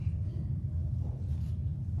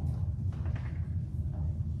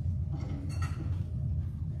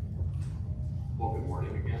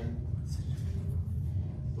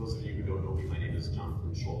those of you who don't know me, my name is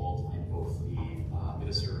Jonathan Shold. I'm both the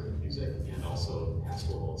minister of music and also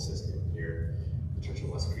pastoral assistant here at the Church of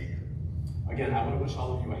West Creek. Again, I want to wish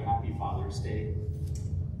all of you a happy Father's Day.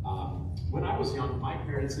 When I was young, my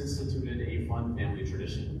parents instituted a fun family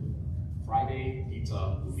tradition: Friday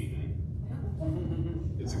pizza movie night.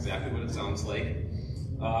 It's exactly what it sounds like.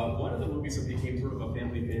 One of the movies that became sort of a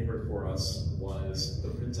family favorite for us was The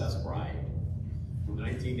Princess Bride. From the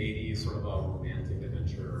 1980s, sort of a romantic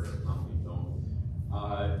adventure comedy film.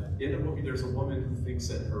 In the movie, there's a woman who thinks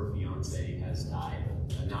that her fiance has died,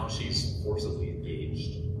 and now she's forcibly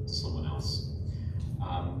engaged to someone else.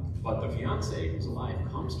 But the fiance, who's alive,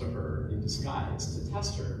 comes to her in disguise to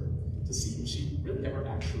test her, to see if she really ever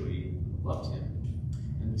actually loved him.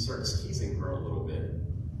 And he starts teasing her a little bit.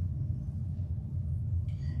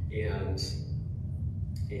 And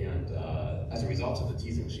as a result of the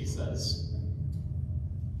teasing, she says,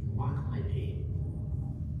 "You mock my pain."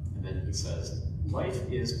 And then he says, "Life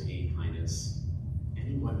is pain, Highness.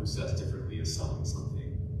 Anyone who says differently is selling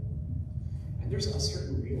something." And there's a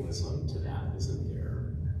certain realism to that, isn't there?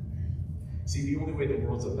 See, the only way the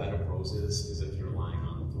world's a bed of roses is if you're lying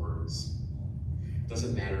on thorns. It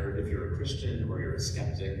doesn't matter if you're a Christian or you're a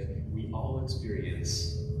skeptic, we all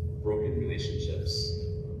experience broken relationships,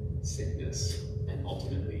 sickness, and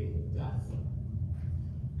ultimately death.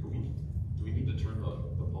 Do we need to turn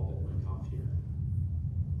the pulpit mic off here?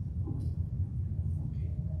 Okay.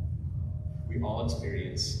 We all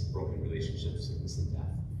experience broken relationships, sickness, and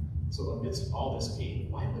death. So amidst all this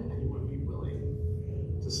pain, why would anyone be willing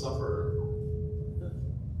to suffer?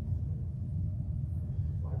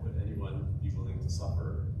 Why would anyone be willing to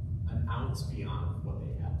suffer an ounce beyond what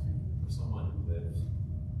they had to for someone who lived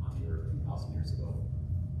on the earth 2,000 years ago?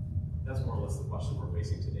 That's more or less the question we're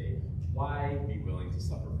facing today. Why be willing to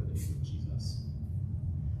suffer for the name of Jesus?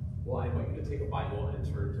 Well, I invite you to take a Bible and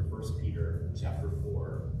turn to 1 Peter chapter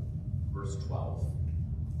 4, verse 12.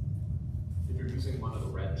 If you're using one of the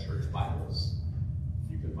red church Bibles,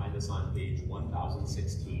 you can find this on page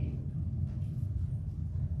 1016.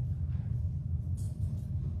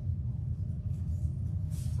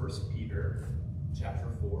 First Peter chapter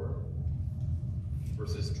 4,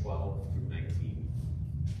 verses 12 through 19.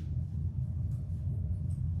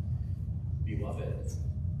 Beloved,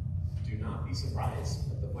 do not be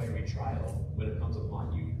surprised at the fiery trial when it comes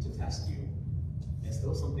upon you to test you, as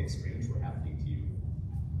though something strange were happening to you.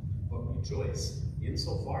 But rejoice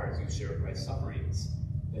insofar as you share Christ's sufferings,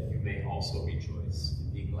 that you may also rejoice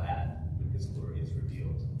and be glad when his glory is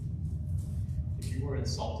revealed. If you are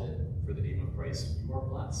insulted for the name of Christ, you are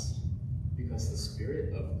blessed, because the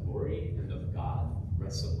Spirit of glory and of God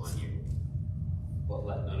rests upon you. But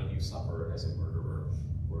let none of you suffer as a murderer,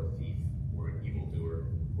 or a thief, or an evildoer,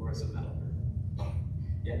 or as a meddler.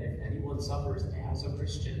 Yet if anyone suffers as a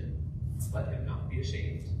Christian, let him not be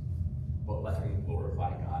ashamed, but let him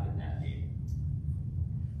glorify God in that name.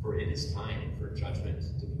 For it is time for judgment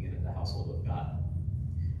to begin at the household of God.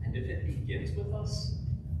 And if it begins with us,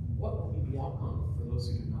 what will be the outcome for those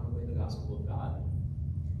who do not obey the gospel of God?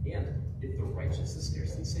 And if the righteous is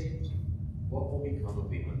scarcely saved, what will become of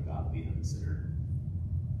the ungodly and the sinner?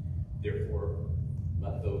 Therefore,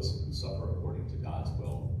 let those who suffer according to God's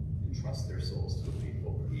will entrust their souls to a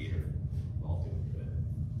faithful Creator while doing good.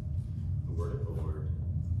 The word of the Lord.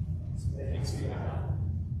 Thanks be to God.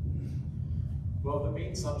 Well, the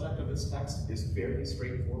main subject of this text is fairly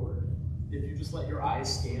straightforward. If you just let your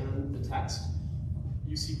eyes scan the text,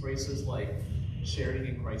 you see phrases like sharing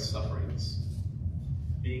in Christ's sufferings,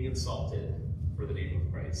 being insulted for the name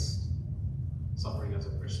of Christ, suffering as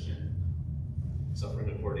a Christian, suffering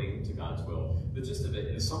according to God's will. The gist of it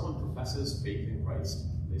is someone professes faith in Christ,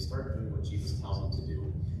 they start doing what Jesus tells them to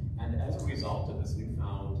do, and as a result of this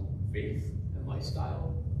newfound faith and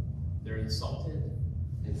lifestyle, they're insulted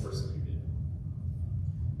and persecuted.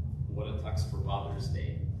 What a text for Father's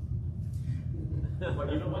Day. But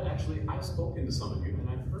you know what, actually, I've spoken to some of you, and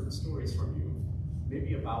I've heard stories from you,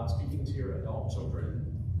 maybe about speaking to your adult children,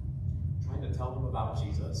 trying to tell them about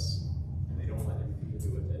Jesus, and they don't want anything to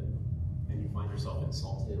do with it, and you find yourself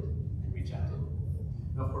insulted and rejected.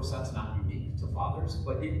 Now, of course, that's not unique to fathers,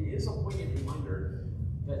 but it is a poignant reminder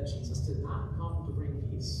that Jesus did not come to bring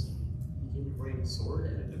peace. He came to bring sword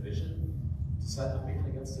and a division, to set a man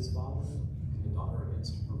against his father and a daughter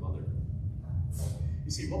against her mother.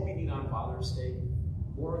 You see, what we need on Father's Day,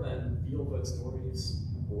 more than feel-good stories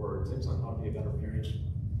or tips on how to be a better parent,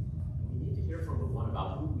 we need to hear from the one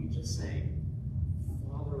about whom we just sang.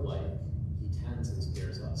 Father-like, he tends and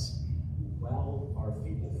spares us. Well, our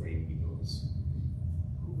feeble frame he knows.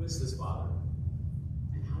 Who is this Father?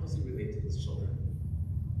 And how does he relate to his children?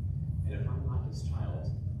 And if I'm not his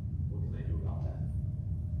child,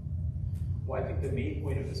 think the main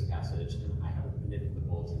point of this passage, and I haven't been in the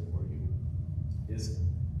bulletin for you, is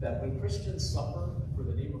that when Christians suffer for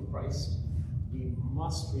the name of Christ, we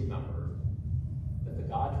must remember that the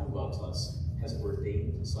God who loves us has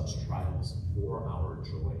ordained such trials for our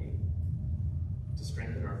joy, to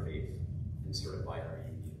strengthen our faith and certify our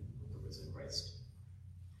union with the risen Christ.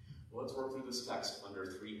 Well, let's work through this text under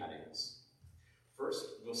 3 headings. First,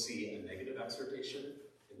 we'll see a negative exhortation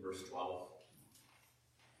in verse 12.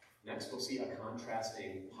 Next, we'll see a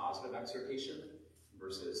contrasting positive exhortation in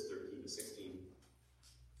verses 13 to 16.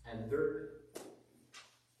 And third,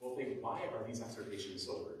 we'll think, why are these exhortations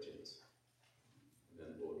so urgent? And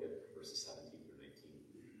then we'll look at verses 17 through 19.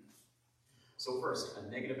 So first,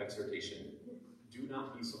 a negative exhortation. Do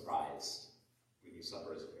not be surprised when you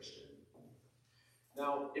suffer as a Christian.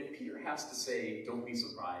 Now, if Peter has to say, don't be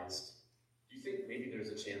surprised, do you think maybe there's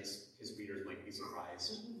a chance his readers might be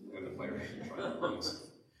surprised when the fiery trial comes?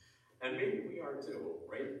 And maybe we are too,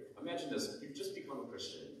 right? Imagine this, you've just become a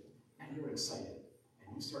Christian, and you're excited,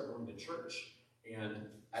 and you start going to church, and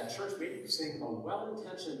at church, maybe you sing a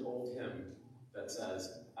well-intentioned old hymn that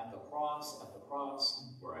says, at the cross,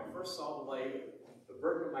 where I first saw the light, the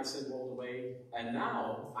burden of my sin rolled away, and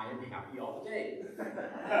now I am happy all the day.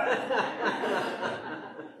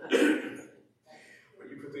 But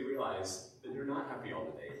you quickly realize that you're not happy all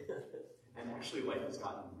the day. And actually, life has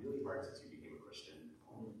gotten really hard since you became a Christian.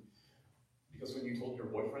 Because when you told your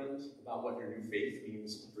boyfriend about what your new faith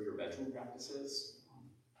means for your bedroom practices,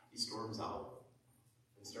 he storms out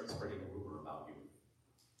and starts spreading a rumor about you.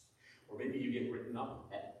 Or maybe you get written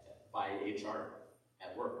up by HR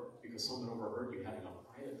at work because someone overheard you having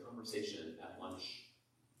a private conversation at lunch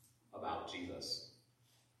about Jesus.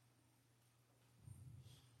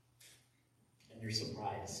 And you're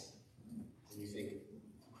surprised. And you think,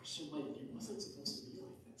 the Christian life, it wasn't supposed to be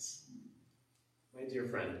like this. My dear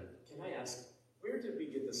friend, can I ask, where did we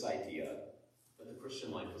get this idea that the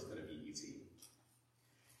Christian life was going to be easy?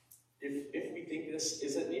 If we think this,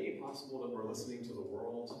 is it maybe possible that we're listening to the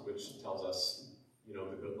world, which tells us, the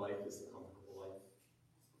good life is the comfortable life?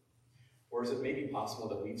 Or is it maybe possible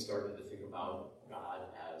that we've started to think about God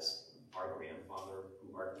as our grandfather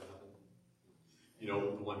who art in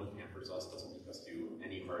heaven? The one who pampers us, doesn't make us do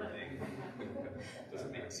any hard thing,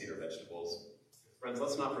 doesn't make us eat our vegetables. Friends,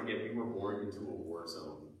 let's not forget we were born into a war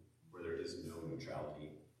zone where there is no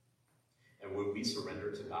neutrality. And when we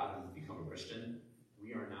surrender to God and become a Christian,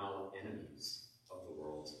 we are now enemies of the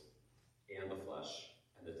world and the flesh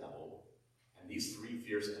and the devil. And these 3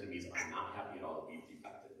 fierce enemies are not happy at all that we've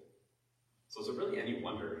defected. So is it really any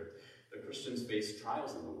wonder that Christians face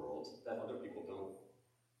trials in the world that other people don't?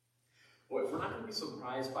 Well, if we're not going to be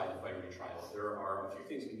surprised by the fiery trial, there are a few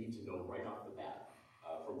things we need to know right off the bat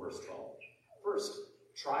from verse 12. First,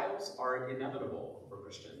 trials are inevitable for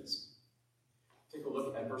Christians. Take a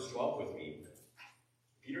look at verse 12 with me.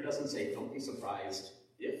 Peter doesn't say, don't be surprised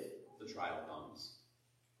if the trial comes.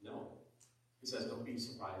 No. He says, don't be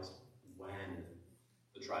surprised when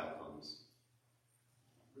the trial comes.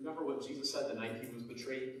 Remember what Jesus said the night he was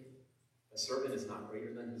betrayed? A servant is not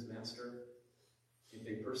greater than his master. If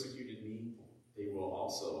they persecuted me, they will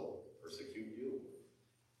also persecute you.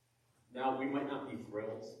 Now, we might not be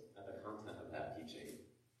thrilled at the content of that teaching,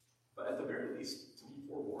 but at the very least, to be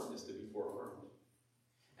forewarned is to be forearmed.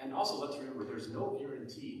 And also, let's remember, there's no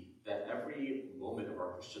guarantee that every moment of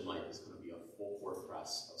our Christian life is going to be a full court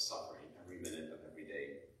press of suffering every minute of every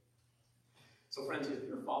day. So friends, if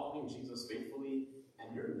you're following Jesus faithfully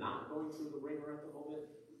and you're not going through the ringer at the moment,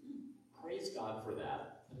 praise God for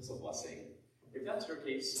that. It is a blessing. If that's your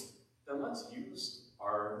case, then let's use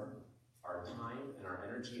our time and our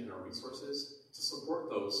energy and our resources to support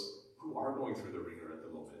those who are going through the ringer at the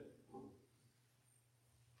moment.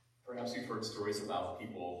 Perhaps you've heard stories about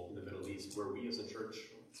people in the Middle East where we as a church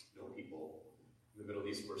know people in the Middle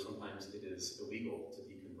East where sometimes it is illegal to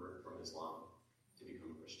deconvert from Islam to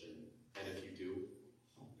become a Christian. And if you do,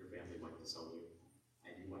 your family might disown you,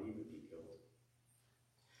 and you might even be killed.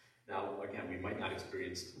 Now, again, we might not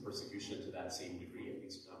experience persecution to that same degree, at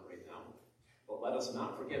least not right now. But let us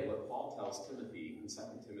not forget what Paul tells Timothy in 2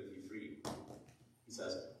 Timothy 3. He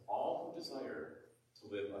says, all who desire to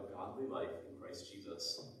live a godly life in Christ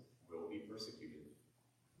Jesus will be persecuted.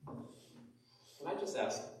 Can I just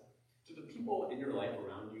ask, do the people in your life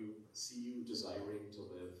around you see you desiring to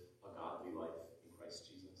live a godly life in Christ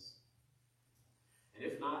Jesus? And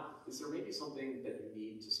if not, is there maybe something that you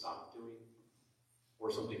need to stop doing? Or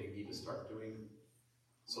something you need to start doing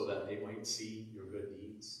so that they might see your good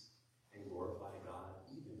deeds and glorify God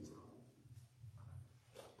even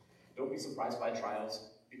now? Don't be surprised by trials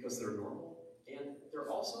because they're normal and they're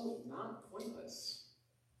also not pointless.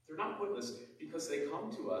 They're not pointless because they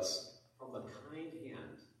come to us from the kind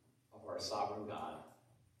hand of our sovereign God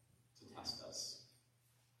to test us.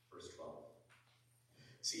 Verse 12.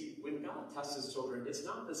 See, when God tests his children, it's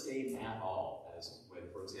not the same at all as when,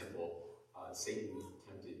 for example, Satan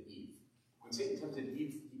tempted Eve. When Satan tempted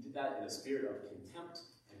Eve, he did that in a spirit of contempt,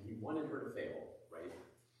 and he wanted her to fail, right?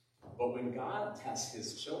 But when God tests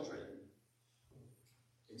his children,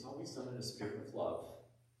 it's always done in a spirit of love.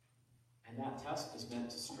 And that test is meant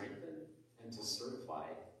to strengthen and to certify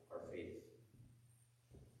our faith.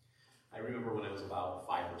 I remember when I was about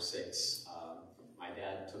 5 or 6, my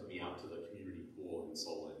dad took me out to the community pool in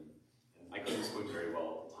Shold, and I couldn't swim very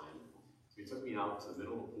well at the time. So he took me out to the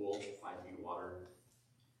middle of the pool, 5 feet of water,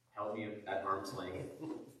 held me at arm's length,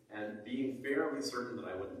 and being fairly certain that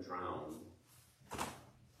I wouldn't drown,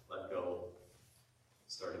 let go,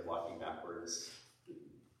 started walking backwards,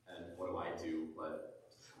 and what do? But,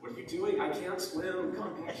 what are you doing? I can't swim.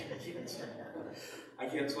 Come back here. I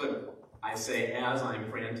can't swim. I say as I'm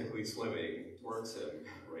frantically swimming towards him,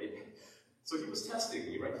 right? So he was testing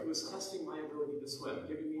me, right? He was testing my ability to swim,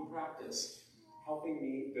 giving me practice, helping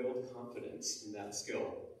me build confidence in that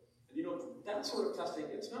skill. And you know, that sort of testing,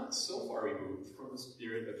 it's not so far removed from the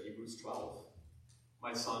spirit of Hebrews 12.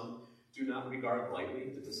 My son, do not regard lightly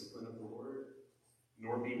the discipline of the Lord,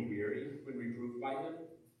 nor be weary when reproved by him.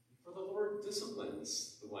 For the Lord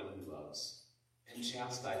disciplines the one he loves, and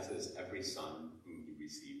chastises every son whom he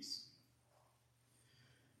receives.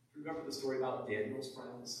 Remember the story about Daniel's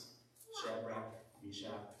friends? Shadrach,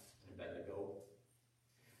 Meshach, and Abednego.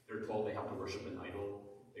 They're told they have to worship an idol.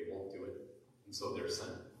 They won't do it. And so they're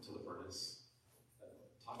sent to the furnace.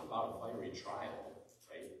 Talk about a fiery trial,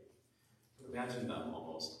 right? Imagine them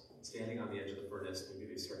almost standing on the edge of the furnace.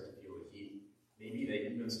 Maybe they start to feel the heat. Maybe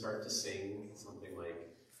they even start to sing something like,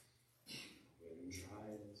 when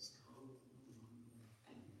trials come,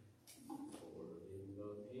 forward in the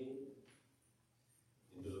pain,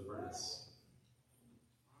 into the furnace.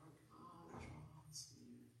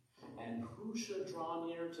 And who should draw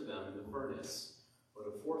near to them in the furnace but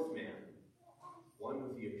a fourth man, one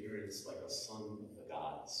with the appearance like a son of the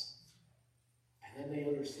gods? And then they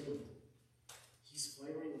understood. He's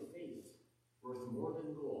flaring a faith worth more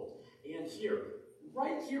than gold. And here,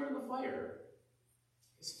 right here in the fire,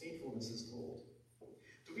 his faithfulness is gold.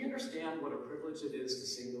 Do we understand what a privilege it is to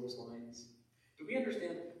sing those lines? Do we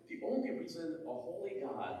understand the only reason a holy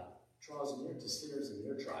God draws near to sinners in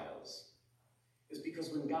their trials is because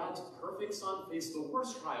when God's perfect Son faced the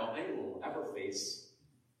worst trial anyone will ever face,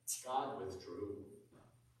 God withdrew.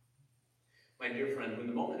 My dear friend, when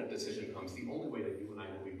the moment of decision comes, the only way that you and I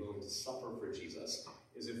will be willing to suffer for Jesus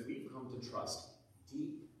is if we come to trust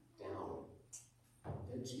deep down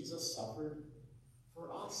that Jesus suffered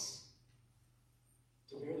for us,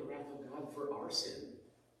 to bear the wrath of God for our sin,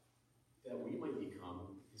 that we might become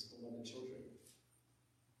his beloved children.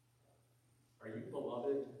 Are you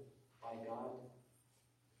beloved by God?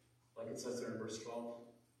 Like it says there in verse 12,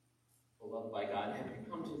 beloved by God, have you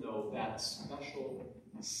come to know that special,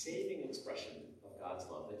 saving expression of God's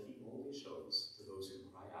love that he only shows to those who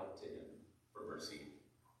cry out to him for mercy?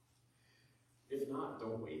 If not,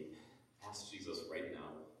 don't wait. Ask Jesus right now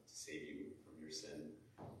to save you from your sin.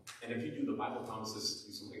 And if you do, the Bible promises to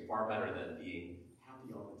do something far better than being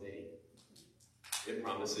happy all the day. It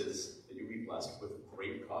promises that you'll be blessed with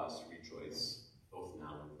great cause to rejoice, both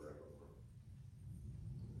now and forever.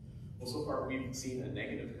 Well, so far we've seen a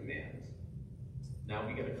negative command. Now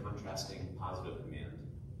we get a contrasting positive command.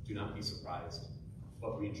 Do not be surprised,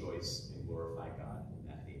 but rejoice and glorify God in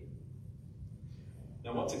that name.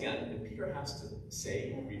 Now, once again, if Peter has to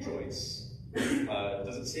say rejoice,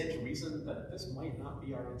 does it stand to reason that this might not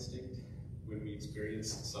be our instinct when we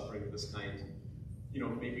experience suffering of this kind? You know,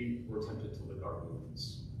 maybe we're tempted to lick our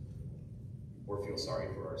wounds, or feel sorry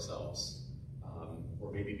for ourselves,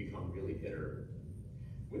 or maybe become really bitter.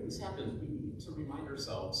 When this happens, we need to remind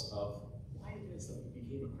ourselves of why it is that we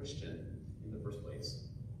became a Christian in the first place.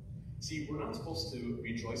 See, we're not supposed to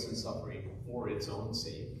rejoice in suffering for its own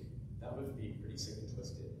sake. That would be pretty sick and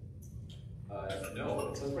twisted. No,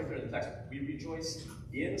 it says right there in the text, we rejoice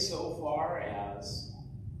insofar as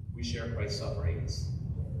we share Christ's sufferings,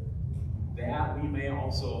 that we may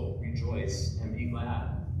also rejoice and be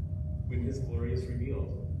glad when his glory is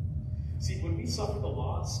revealed. See, when we suffer the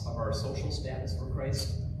loss of our social status for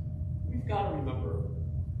Christ, we've got to remember,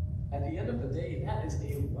 at the end of the day, that is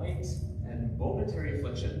a light and momentary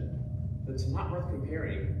affliction that's not worth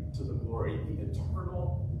comparing to the glory, the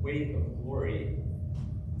eternal weight of glory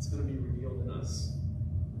that's going to be revealed in us.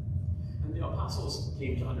 And the apostles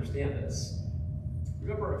came to understand this.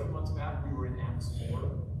 Remember a few months back, we were in Acts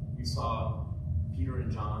 4. We saw Peter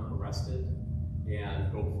and John arrested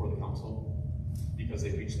and go before the council because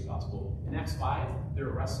they preached the gospel. In Acts 5, they're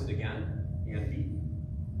arrested again and beaten.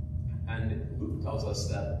 And Luke tells us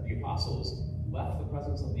that the apostles left the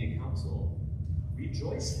presence of the council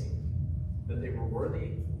rejoicing that they were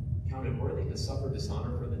counted worthy to suffer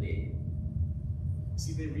dishonor for the name.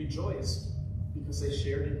 See, they rejoiced because they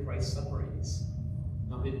shared in Christ's sufferings.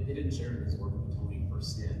 Now, they didn't share in his work of atoning for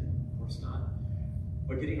sin, of course not.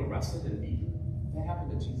 But getting arrested and beaten, that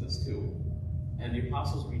happened to Jesus too. And the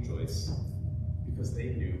apostles rejoiced because they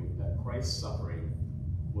knew that Christ's suffering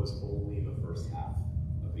was only the first half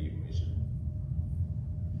of the equation.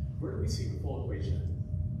 Where do we see the full equation?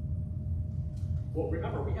 Well,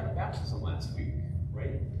 remember, we had a baptism last week,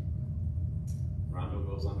 right? Rondo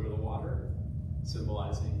goes under the water,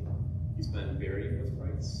 symbolizing he's been buried with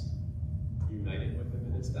Christ, united with him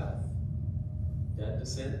in his death, dead to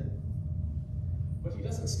sin. But he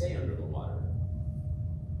doesn't stay under the water,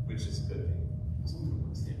 which is a good thing. Someone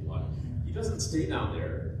wants to stay in the water. He doesn't stay down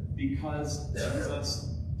there because Jesus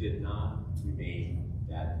did not remain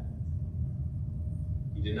dead.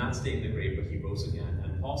 He did not stay in the grave, but he rose again.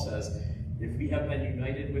 And Paul says, if we have been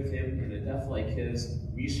united with him in a death like his,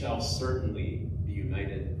 we shall certainly be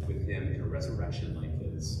united with him in a resurrection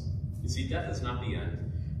like his. You see, death is not the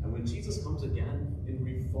end. And when Jesus comes again in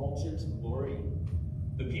refulgent glory,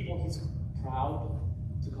 the people he's proud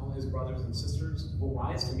to call his brothers and sisters will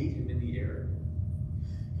rise to meet him in the air.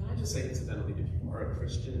 Can I just say, incidentally, if you are a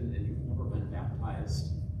Christian and you've never been baptized,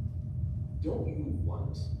 don't you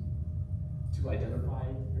want to identify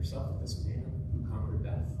yourself with this man who conquered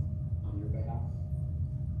death on your behalf?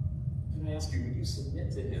 Can I ask you, would you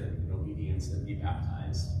submit to him in obedience and be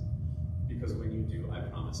baptized? Because when you do, I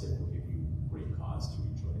promise it will give you great cause to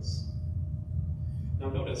rejoice. Now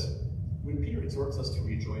notice, when Peter exhorts us to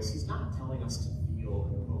rejoice, he's not telling us to feel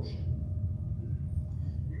an emotion.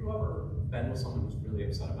 Have you ever been with someone who's really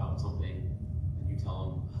upset about something, and you tell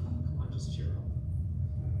them, come on, just cheer up?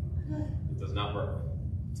 It does not work.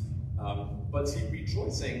 But see,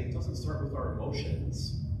 rejoicing doesn't start with our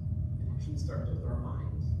emotions. It actually starts with our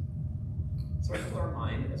mind. It starts with our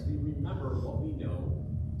mind as we remember what we know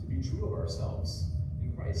to be true of ourselves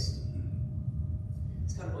in Christ.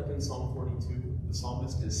 It's kind of like in Psalm 42. The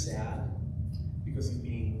psalmist is sad because he's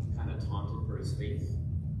being kind of taunted for his faith.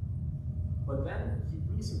 But then he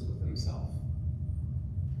reasons with himself.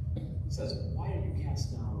 He says, why are you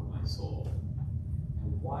cast down, my soul?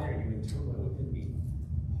 And why are you in turmoil within me?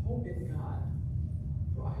 Hope in God,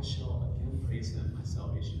 for I shall again praise him, my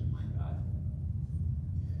salvation and my God.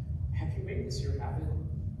 Have you made this your habit?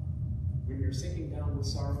 When you're sinking down with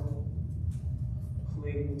sorrow,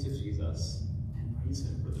 cling to Jesus and praise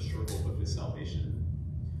him for the sure hope of his salvation.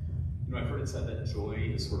 You know, I've heard it said that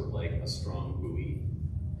joy is sort of like a strong buoy.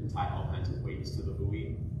 You can tie all kinds of weights to the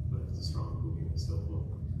buoy, but if it's a strong buoy, it will still float.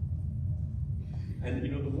 And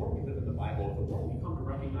you know, the more we live in the Bible, the more we come to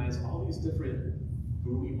recognize all these different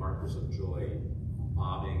buoy markers of joy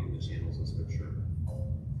bobbing in the channels of Scripture.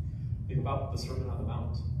 Think about the Sermon on the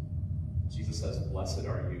Mount. Jesus says, blessed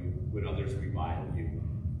are you when others revile you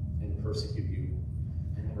and persecute you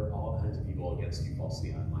and utter all kinds of evil against you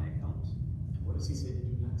falsely on my account. And what does he say to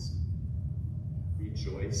do next?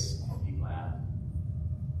 Rejoice and be glad,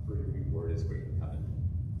 for your reward is great in heaven.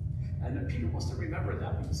 And Peter must have remembered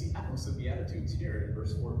that because he echoes the Beatitudes here in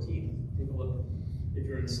verse 14. Take a look. If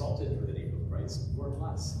you're insulted for the name of Christ, you are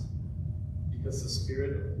blessed, because the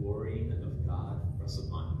Spirit of glory and of God rests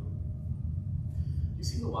upon you. You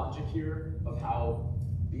see the logic here of how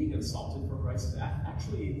being insulted for Christ is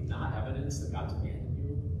actually not evidence that God's abandoned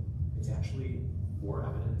you. It's actually more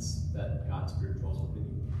evidence that God's Spirit dwells within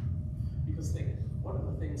you. Because think, one of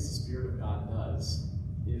the things the Spirit of God does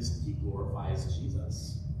is he glorifies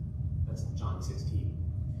Jesus. That's John 16.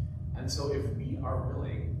 And so if we are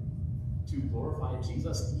willing to glorify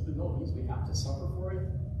Jesus, even though it means we have to suffer for it,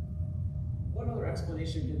 what other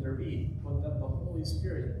explanation can there be but that the Holy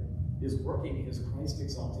Spirit is working his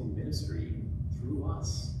Christ-exalting ministry through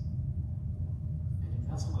us? And if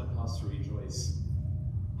that's not a cause to rejoice,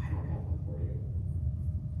 I don't have one for you.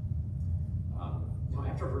 Now,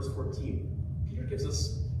 after verse 14, Peter gives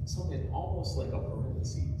us something almost like a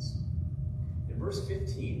parenthesis. In verse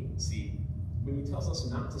 15, see, when he tells us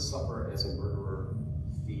not to suffer as a murderer,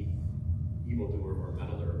 thief, evildoer, or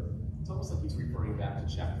meddler, it's almost like he's referring back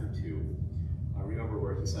to chapter 2. Remember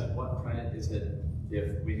where he said, what credit is it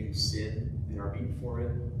if when you sin and are beaten for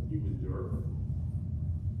it, you endure?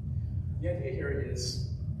 The idea here is,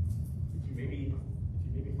 if you maybe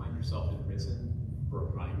find yourself in prison for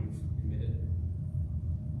a crime you've committed,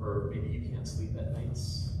 or maybe you can't sleep at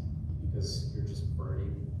nights because you're just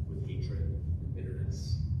burning with hatred and bitterness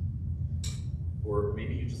business. Or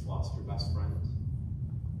maybe you just lost your best friend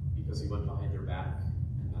because he went behind their back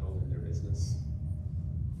and meddled in their business.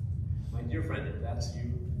 My dear friend, if that's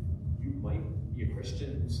you, you might be a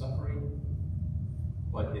Christian who's suffering,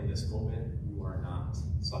 but in this moment, you are not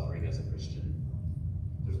suffering as a Christian.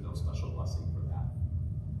 There's no special blessing for that.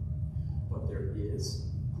 But there is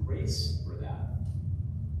grace for that.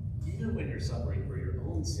 Even when you're suffering for your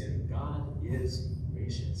own sin, God is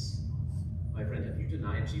gracious. My friend, if you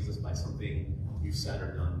denied Jesus by something you said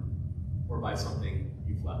or done, or by something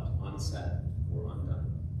you've left unsaid or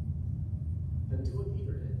undone, then do what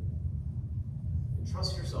Peter did.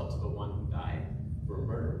 Entrust yourself to the one who died for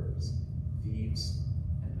murderers, thieves,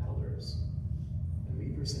 and meddlers. And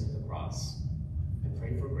leave your sin at the cross and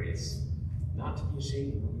pray for grace, not to be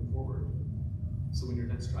ashamed moving forward. So when your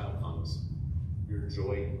next trial comes, your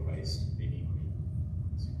joy in Christ may be great,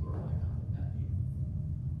 as you glorify God in that name.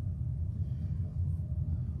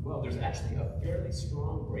 Well, there's actually a fairly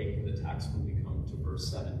strong break in the text when we come to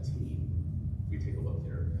verse 17. If we take a look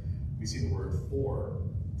there, we see the word for.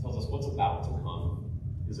 It tells us what's about to come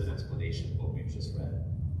is an explanation of what we've just read.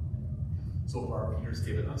 So far, Peter's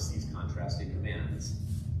given us these contrasting commands.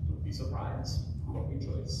 Don't be surprised, but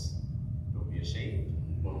rejoice. Don't be ashamed,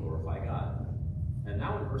 but glorify God. And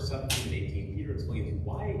now in verse 17 and 18, Peter explains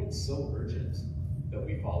why it's so urgent that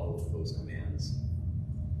we follow those commands.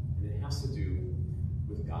 And it has to do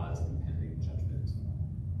with God's impending judgment.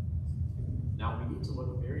 Now we need to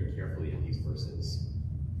look very carefully at these verses.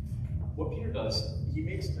 What Peter does, he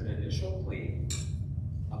makes an initial claim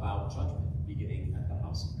about judgment beginning at the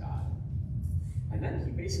house of God. And then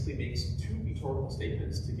he basically makes two rhetorical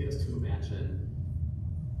statements to get us to imagine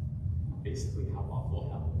basically how awful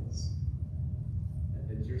hell is.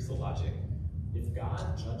 And here's the logic. If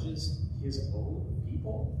God judges his own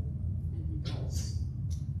people, and he does,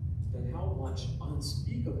 then how much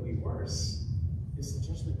unspeakably worse is the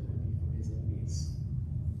judgment going to be for his enemies?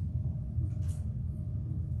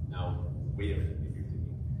 Now, wait a minute, if you're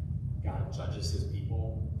thinking, God judges his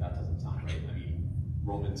people, that doesn't sound right. I mean,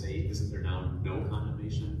 Romans 8, isn't there now no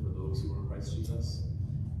condemnation for those who are in Christ Jesus?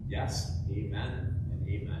 Yes, amen and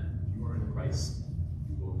amen. If you are in Christ,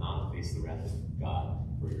 you will not face the wrath of God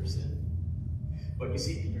for your sin. But you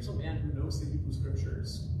see, Peter's a man who knows the Hebrew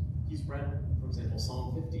Scriptures. He's read, for example,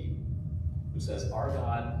 Psalm 50, which says, our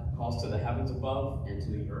God calls to the heavens above and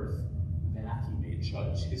to the earth, that he may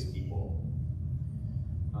judge his people.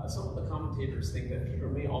 Some of the commentators think that Peter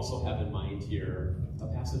may also have in mind here a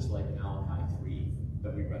passage like Malachi 3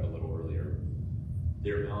 that we read a little earlier.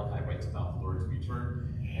 There, Malachi writes about the Lord's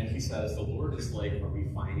return, and he says, the Lord is like a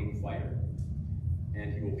refining fire,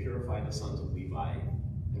 and he will purify the sons of Levi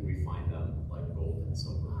and refine them like gold and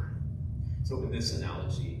silver. So in this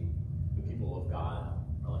analogy, the people of God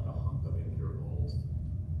are like a hunk of impure gold.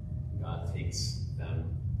 God takes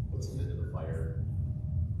them, puts them into the fire,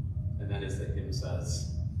 and then as the hymn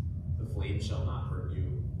says, the flame shall not hurt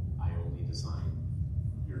you, I only design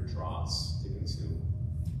your dross to consume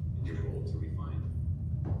and your gold to refine.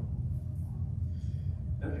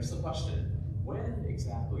 Now here's the question, when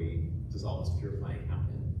exactly does all this purifying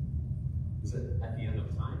happen? Is it at the end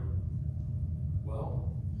of time?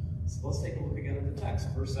 Well, so let's take a look again at the text,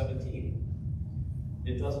 verse 17.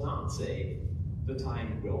 It does not say the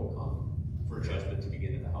time will come for judgment to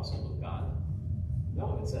begin in the household of God.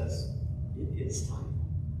 No, it says it is time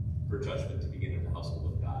for judgment to begin in the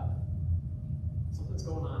household of God. Something's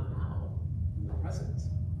going on now, in the present.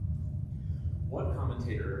 One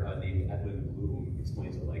commentator named Edwin Bloom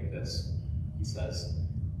explains it like this. He says,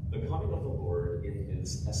 the coming of the Lord in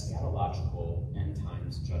his eschatological end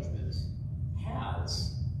times judgment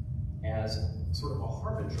has, as sort of a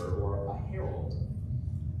harbinger or a herald,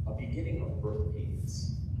 a beginning of birth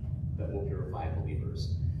pains that will purify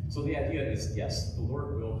believers. So the idea is, yes, the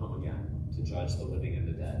Lord will come again to judge the living and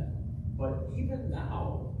the dead. But even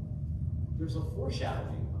now, there's a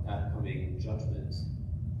foreshadowing of that coming judgment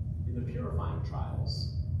in the purifying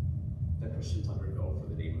trials that Christians undergo for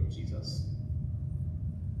the name of Jesus.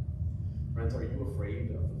 Friends, are you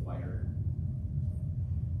afraid of the fire?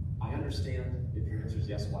 I understand if your answer is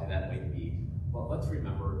yes, why that might be. But let's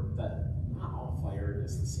remember that not all fire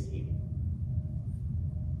is the same.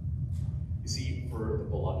 You see, for the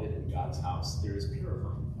beloved in God's house, there is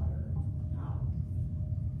purifying fire now.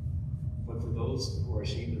 But for those who are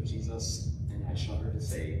ashamed of Jesus, and I shudder to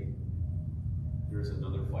say, there is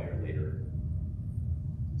another fire later.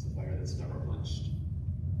 It's a fire that's never quenched.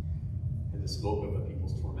 And the smoke of the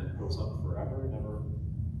people's torment goes up forever and ever,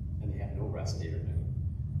 and they have no rest day or night.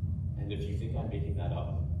 And if you think I'm making that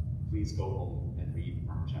up, please go home and read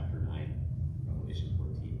chapter 9, Revelation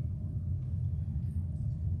 14.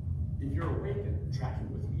 If you're awake and tracking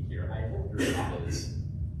with me here, I hope your thought is,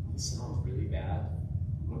 this sounds really bad.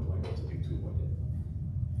 What do I need to do to avoid it?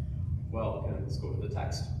 Well, again, let's go to the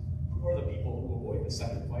text. Who are the people who avoid the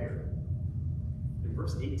second fire? In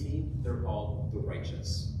verse 18, they're called the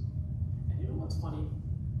righteous. And you know what's funny?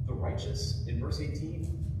 The righteous, in verse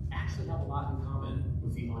 18, actually have a lot in common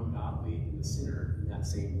with the ungodly and the sinner in that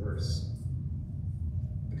same verse.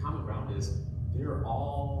 The common ground is they're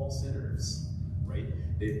all sinners, right?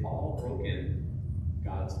 They've all broken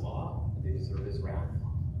God's law, and they deserve his wrath.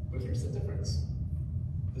 But here's the difference.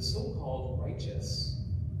 The so-called righteous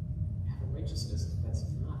have a righteousness that's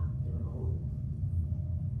not their own.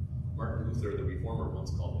 Martin Luther, the reformer,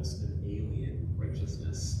 once called this an alien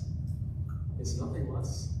righteousness. It's nothing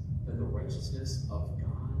less than the righteousness of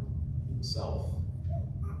God himself,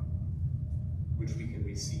 which we can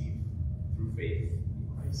receive through faith in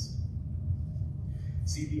Christ.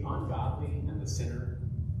 See, the ungodly and the sinner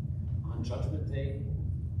on Judgment Day,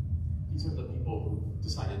 these are the people who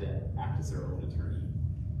decided to act as their own attorney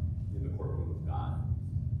in the courtroom of God.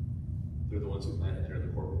 They're the ones who plan to enter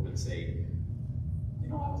the courtroom and say, you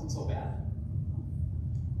know, I wasn't so bad.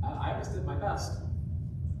 I just did my best.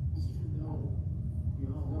 Even though we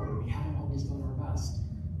all know we haven't always done our best.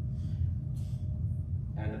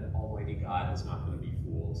 And Almighty God is not going to be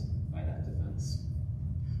fooled by that defense.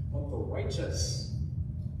 But the righteous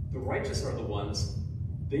are the ones,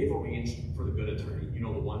 they've arranged for the good attorney. You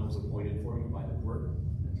know, the one who's appointed for you by the court.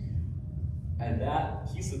 And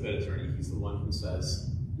he's the good attorney. He's the one who says,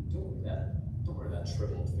 don't wear that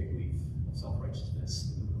shriveled fig leaf of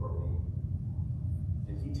self-righteousness in the courtroom.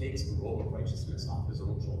 And he takes the robe of righteousness off his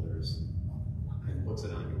own shoulders and puts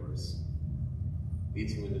it on yours.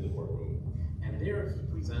 Leads you into the courtroom. And there he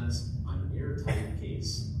presents an airtight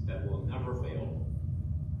case that will never fail.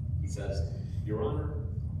 He says, Your Honor,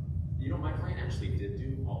 you know, my client actually did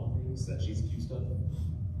do all the things that she's accused of,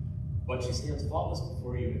 but she stands faultless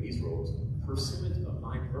before you in these robes, pursuant of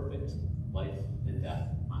my perfect life and death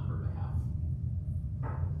on her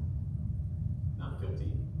behalf. Not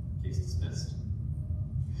guilty, case dismissed.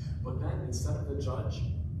 But then, instead of the judge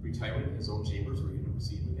retiring to his own chambers where you never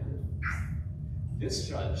see him again, this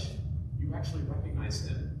judge, you actually recognize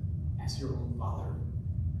him as your own father.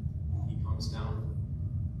 He comes down,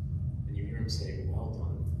 and you hear him say, well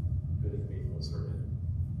done, good and faithful servant.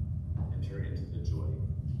 Enter into the joy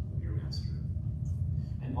of your master.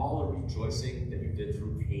 And all the rejoicing that you did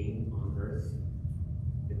through pain on earth,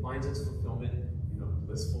 it finds its fulfillment in a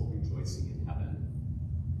blissful rejoicing in heaven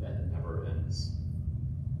that never ends.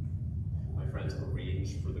 My friends,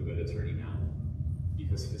 arrange for the good attorney now,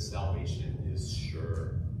 because his salvation is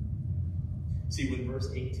sure. See, when verse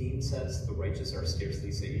 18 says the righteous are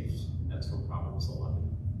scarcely saved, and that's from Proverbs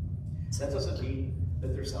 11, that doesn't mean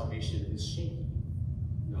that their salvation is shaky.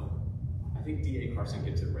 No. I think D.A. Carson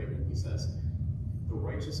gets it right when he says, the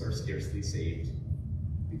righteous are scarcely saved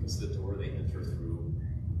because the door they enter through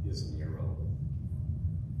is narrow.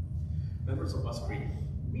 Members of West Creek,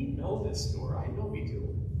 we know this door. I know we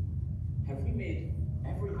do. Have we made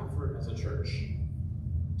every effort as a church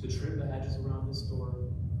to trim the hedges around this door,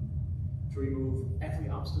 to remove every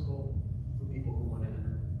obstacle for people who want to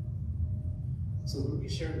enter? So when we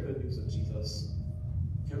share the good news of Jesus,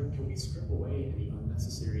 can we strip away any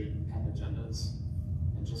unnecessary pet agendas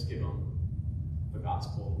and just give them the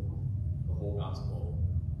gospel, the whole gospel,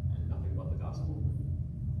 and nothing but the gospel?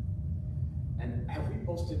 And have we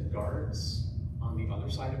posted guards on the other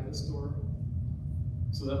side of this door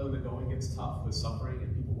so that when the going gets tough with suffering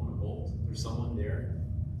and people want to bolt, there's someone there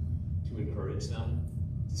to encourage them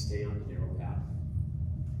to stay on the narrow path?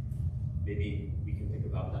 Maybe we can think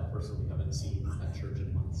about that person we haven't seen at church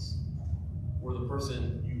in months. Or the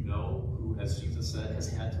person you know who, as Jesus said, has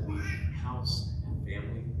had to leave house and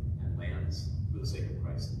family and lands for the sake of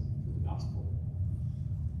Christ and for the gospel.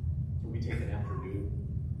 Can we take an afternoon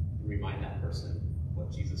and remind that person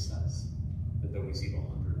what Jesus says, that they'll receive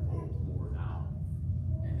 100-fold more now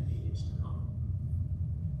and in the age to come?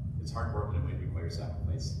 It's hard work and it might require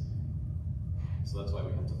sacrifice. So that's why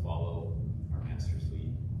we have to follow our Master's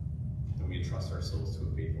lead. And we entrust our souls to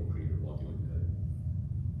a faithful Creator while doing good.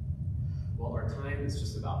 Well, our time is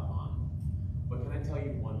just about gone. But can I tell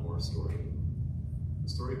you one more story? A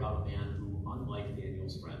story about a man who, unlike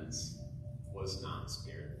Daniel's friends, was not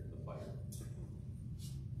spared in the fire.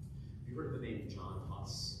 Have you heard the name John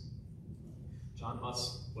Huss? John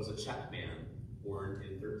Huss was a Czech man born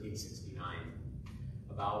in 1369,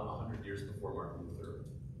 about 100 years before Martin Luther.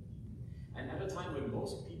 And at a time when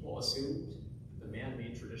most people assumed the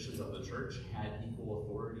man-made traditions of the church had equal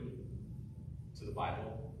authority to the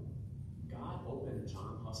Bible, God opened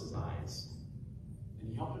John Huss's eyes, And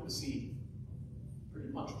he helped him to see pretty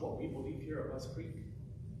much what we believe here at West Creek,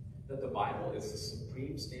 that the Bible is the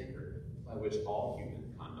supreme standard by which all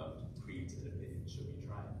human conduct, creeds, and opinions should be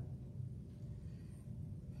tried.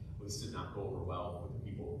 Well, this did not go over well with the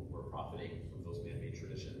people who were profiting from those man-made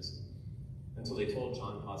traditions. And so they told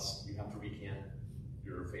John Huss, you have to recant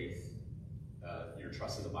your faith, your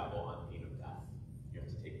trust in the Bible on pain of death. You have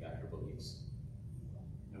to take back your beliefs.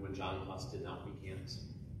 And when John Huss did not recant,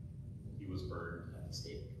 he was burned at the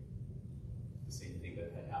stake. The same thing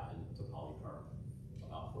that had happened to Polycarp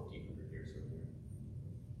about 1,400 years earlier.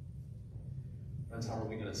 Friends, how are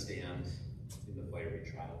we going to stand in the fiery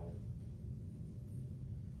trial?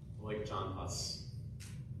 Like John Huss,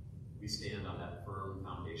 we stand on that firm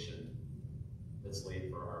foundation that's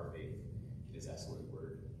laid for our faith in his excellent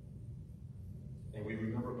word. And we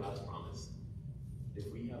remember God's promise.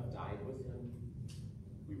 If we have died with him,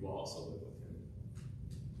 we will also live with him.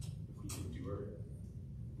 If we endure,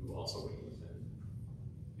 we will also reign with him.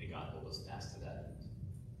 May God hold us fast to that end.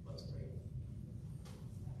 Let's pray.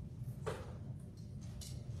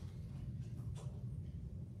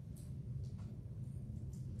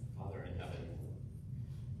 Father in heaven,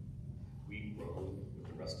 we groan with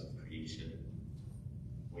the rest of creation,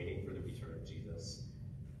 waiting for the return of Jesus.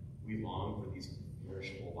 We long for these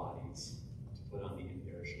perishable bodies to put on the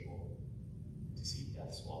imperishable, to see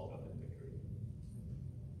death swallowed up in victory.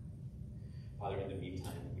 Father, in the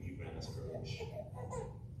meantime, would you grant us courage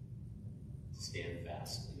to stand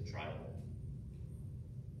fast in the trial?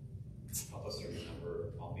 Help us to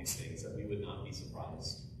remember all these things, that we would not be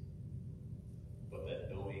surprised, but that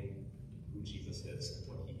knowing who Jesus is and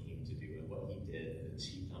what he came to do and what he did and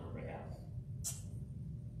achieved on our behalf,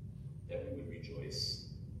 that we would rejoice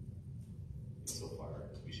insofar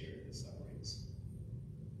as we share in his sufferings,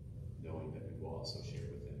 knowing that we will also share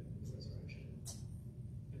with him in his resurrection.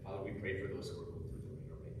 And Father, we pray for those who are going through the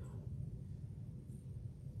ringer right now.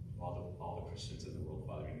 All the Christians in the world